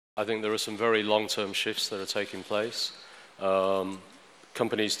I think there are some very long-term shifts that are taking place.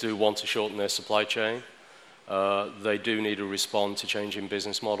 Companies do want to shorten their supply chain. They do need to respond to changing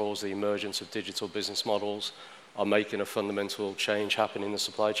business models. The emergence of digital business models are making a fundamental change happen in the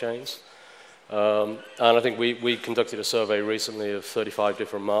supply chains. And I think we conducted a survey recently of 35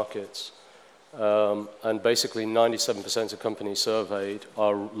 different markets. And basically 97% of companies surveyed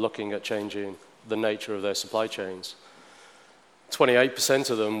are looking at changing the nature of their supply chains. 28%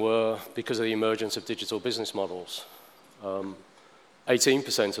 of them were because of the emergence of digital business models.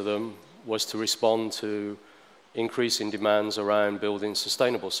 18% of them was to respond to increasing demands around building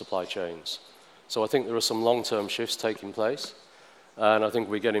sustainable supply chains. So I think there are some long-term shifts taking place, and I think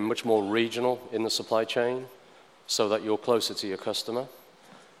we're getting much more regional in the supply chain so that you're closer to your customer.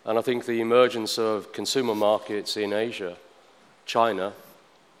 And I think the emergence of consumer markets in Asia, China,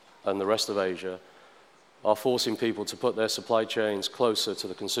 and the rest of Asia are forcing people to put their supply chains closer to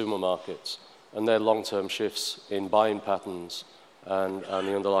the consumer markets and their long-term shifts in buying patterns and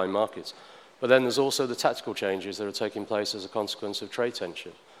the underlying markets. But then there's also the tactical changes that are taking place as a consequence of trade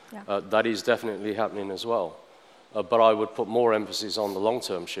tension. Yeah. That is definitely happening as well. But I would put more emphasis on the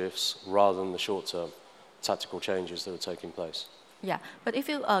long-term shifts rather than the short-term tactical changes that are taking place. Yeah, but if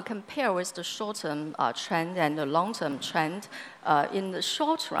you compare with the short-term trend and the long-term trend, in the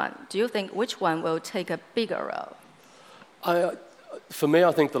short run, do you think which one will take a bigger role? For me,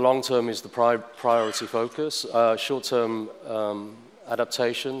 I think the long-term is the priority focus. Short-term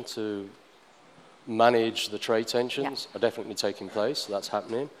adaptation to manage the trade tensions are definitely taking place. That's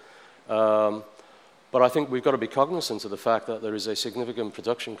happening. But I think we've got to be cognizant of the fact that there is a significant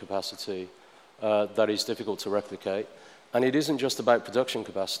production capacity that is difficult to replicate. And it isn't just about production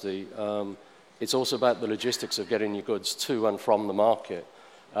capacity. It's also about the logistics of getting your goods to and from the market.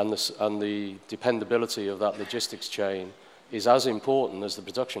 And the dependability of that logistics chain is as important as the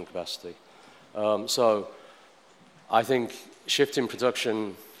production capacity. So I think shifting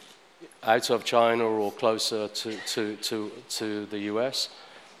production out of China or closer to the US,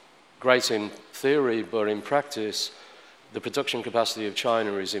 great in theory, but in practice, the production capacity of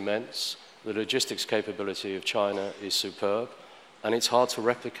China is immense. The logistics capability of China is superb, and it's hard to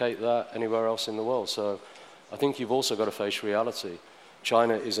replicate that anywhere else in the world. So I think you've also got to face reality.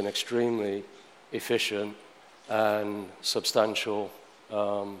 China is an extremely efficient and substantial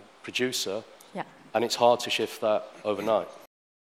producer, and it's hard to shift that overnight.